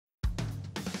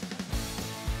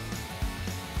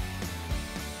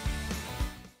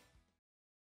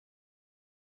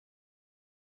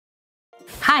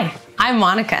Hi, I'm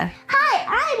Monica. Hi,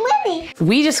 I'm Winnie.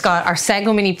 We just got our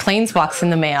Sago Mini Planes Box in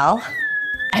the mail,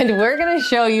 and we're gonna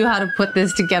show you how to put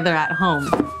this together at home.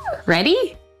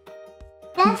 Ready?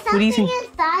 There's What do you something think?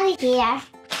 inside here.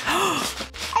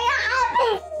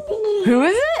 Who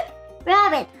is it?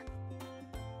 Rabbit.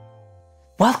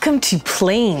 Welcome to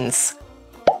Planes.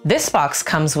 This box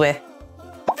comes with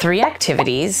 3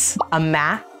 activities, a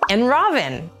map, and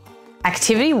Robin.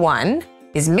 Activity 1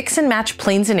 is mix and match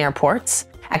planes and airports.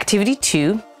 Activity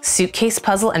 2, suitcase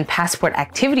puzzle and passport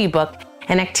activity book.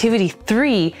 And activity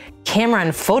 3, camera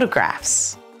and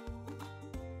photographs.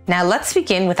 Now let's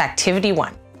begin with activity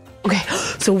 1. Okay,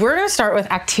 so we're gonna start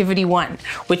with activity 1,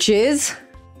 which is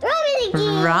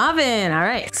Robin. All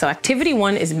right, so activity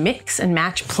 1 is mix and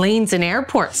match planes and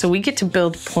airports. So we get to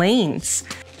build planes.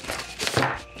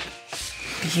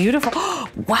 Beautiful.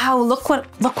 Wow, look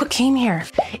what came here.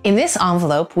 In this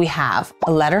envelope, we have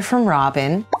a letter from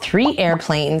Robin, 3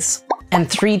 airplanes, and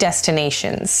 3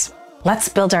 destinations. Let's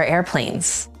build our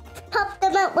airplanes. Pop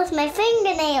them up with my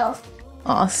fingernails.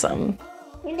 Awesome.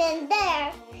 And then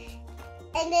there.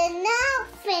 And then now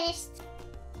finished.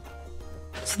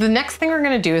 So the next thing we're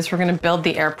gonna do is we're gonna build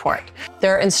the airport.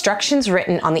 There are instructions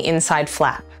written on the inside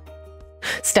flap.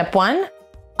 Step 1,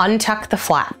 untuck the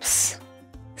flaps.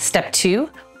 Step 2,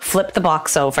 flip the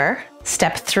box over.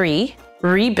 Step 3,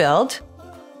 rebuild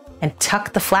and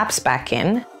tuck the flaps back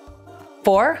in.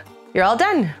 4, you're all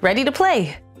done, ready to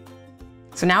play.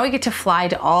 So now we get to fly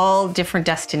to all different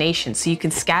destinations. So you can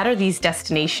scatter these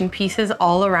destination pieces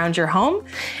all around your home,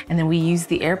 and then we use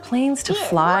the airplanes to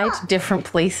fly to different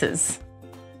places.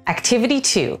 Activity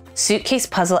 2, suitcase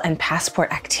puzzle and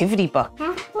passport activity book.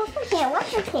 What's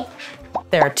okay?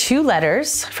 There are 2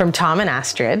 letters from Tom and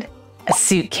Astrid, a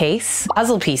suitcase,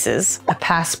 puzzle pieces, a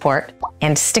passport,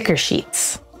 and sticker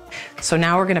sheets. So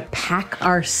now we're gonna pack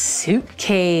our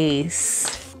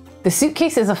suitcase. The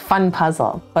suitcase is a fun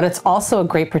puzzle, but it's also a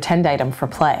great pretend item for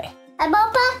play. I'm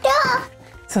all packed up.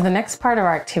 So the next part of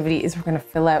our activity is we're gonna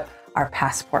fill out our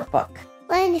passport book.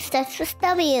 Mine starts with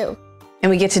W.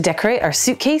 And we get to decorate our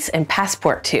suitcase and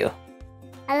passport too.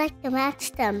 I like to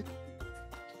match them.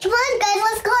 Come on, guys,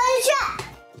 let's go on a trip.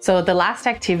 So the last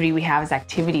activity we have is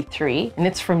activity 3, and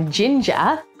it's from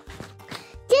Jinja.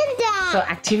 So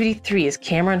activity 3 is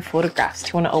camera and photographs. Do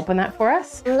you want to open that for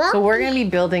us? So we're going to be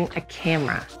building a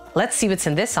camera. Let's see what's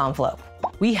in this envelope.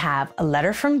 We have a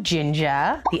letter from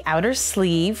Jinja, the outer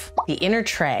sleeve, the inner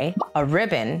tray, a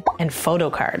ribbon, and photo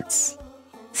cards.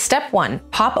 Step 1,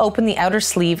 pop open the outer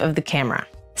sleeve of the camera.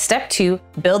 Step 2,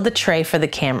 build the tray for the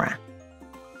camera.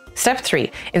 Step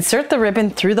 3, insert the ribbon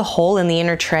through the hole in the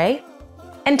inner tray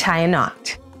and tie a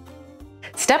knot.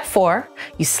 Step 4,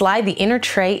 you slide the inner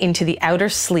tray into the outer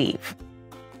sleeve.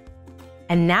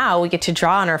 And now we get to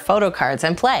draw on our photo cards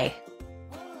and play.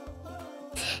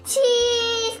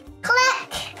 Cheese,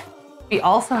 click. We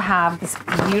also have this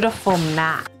beautiful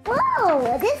map.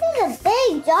 Whoa, this is a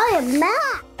big giant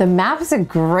map. The map is a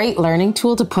great learning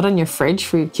tool to put on your fridge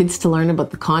for your kids to learn about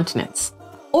the continents,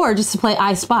 or just to play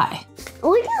I Spy.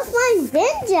 We can find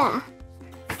Binja.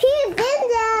 Here,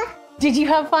 Binja. Did you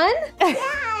have fun?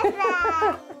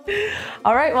 Yeah.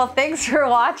 All right, well, thanks for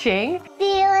watching.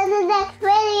 See you in the next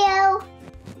video.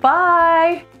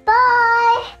 Bye.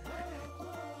 Bye.